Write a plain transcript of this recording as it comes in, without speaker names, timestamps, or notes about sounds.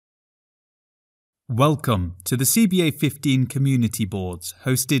Welcome to the CBA15 community boards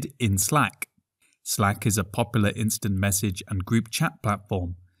hosted in Slack. Slack is a popular instant message and group chat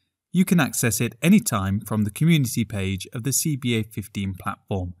platform. You can access it anytime from the community page of the CBA15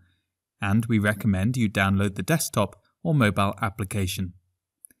 platform, and we recommend you download the desktop or mobile application.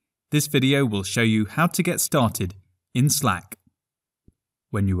 This video will show you how to get started in Slack.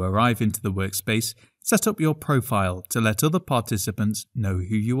 When you arrive into the workspace, set up your profile to let other participants know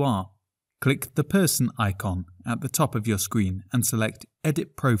who you are. Click the person icon at the top of your screen and select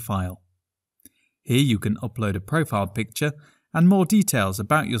Edit Profile. Here you can upload a profile picture and more details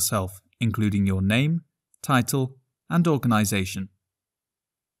about yourself, including your name, title, and organization.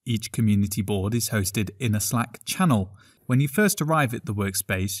 Each community board is hosted in a Slack channel. When you first arrive at the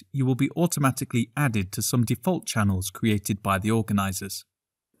workspace, you will be automatically added to some default channels created by the organizers.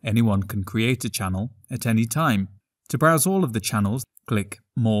 Anyone can create a channel at any time. To browse all of the channels, click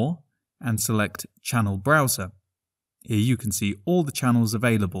More and select Channel Browser. Here you can see all the channels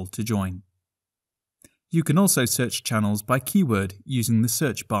available to join. You can also search channels by keyword using the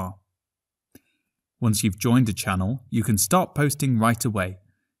search bar. Once you've joined a channel, you can start posting right away,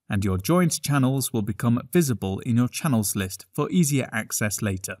 and your joined channels will become visible in your channels list for easier access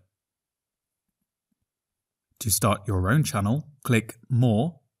later. To start your own channel, click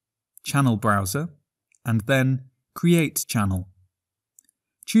More, Channel Browser, and then Create Channel.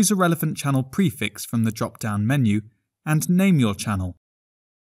 Choose a relevant channel prefix from the drop-down menu and name your channel.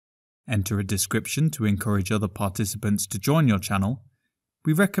 Enter a description to encourage other participants to join your channel.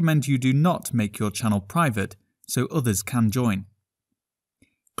 We recommend you do not make your channel private so others can join.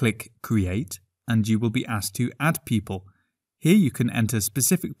 Click Create and you will be asked to add people. Here you can enter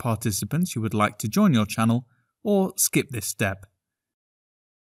specific participants you would like to join your channel or skip this step.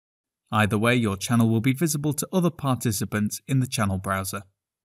 Either way, your channel will be visible to other participants in the channel browser.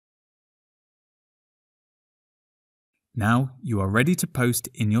 Now you are ready to post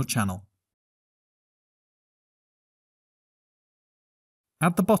in your channel.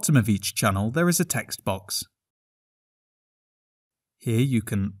 At the bottom of each channel there is a text box. Here you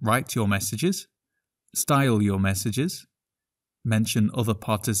can write your messages, style your messages, mention other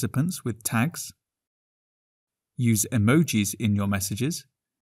participants with tags, use emojis in your messages,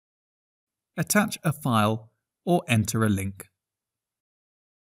 attach a file, or enter a link.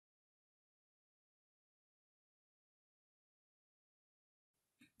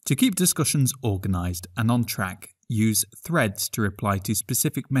 To keep discussions organized and on track, use threads to reply to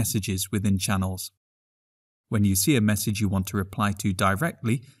specific messages within channels. When you see a message you want to reply to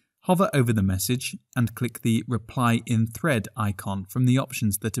directly, hover over the message and click the Reply in Thread icon from the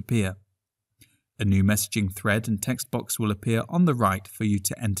options that appear. A new messaging thread and text box will appear on the right for you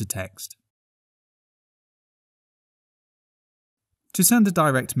to enter text. To send a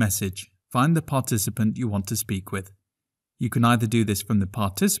direct message, find the participant you want to speak with. You can either do this from the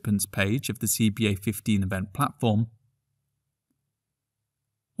Participants page of the CBA15 event platform,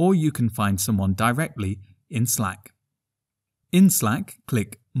 or you can find someone directly in Slack. In Slack,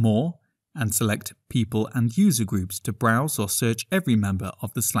 click More and select People and User Groups to browse or search every member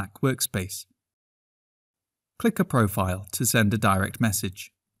of the Slack workspace. Click a profile to send a direct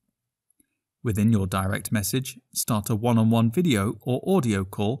message. Within your direct message, start a one-on-one video or audio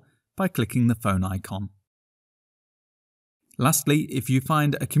call by clicking the phone icon. Lastly, if you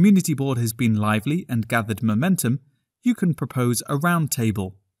find a community board has been lively and gathered momentum, you can propose a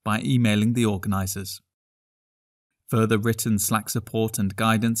roundtable by emailing the organizers. Further written Slack support and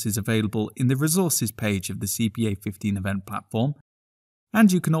guidance is available in the resources page of the CBA15 event platform,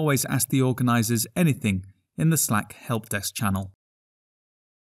 and you can always ask the organizers anything in the Slack help desk channel.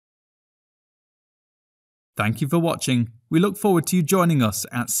 Thank you for watching. We look forward to you joining us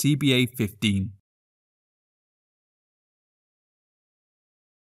at CBA15.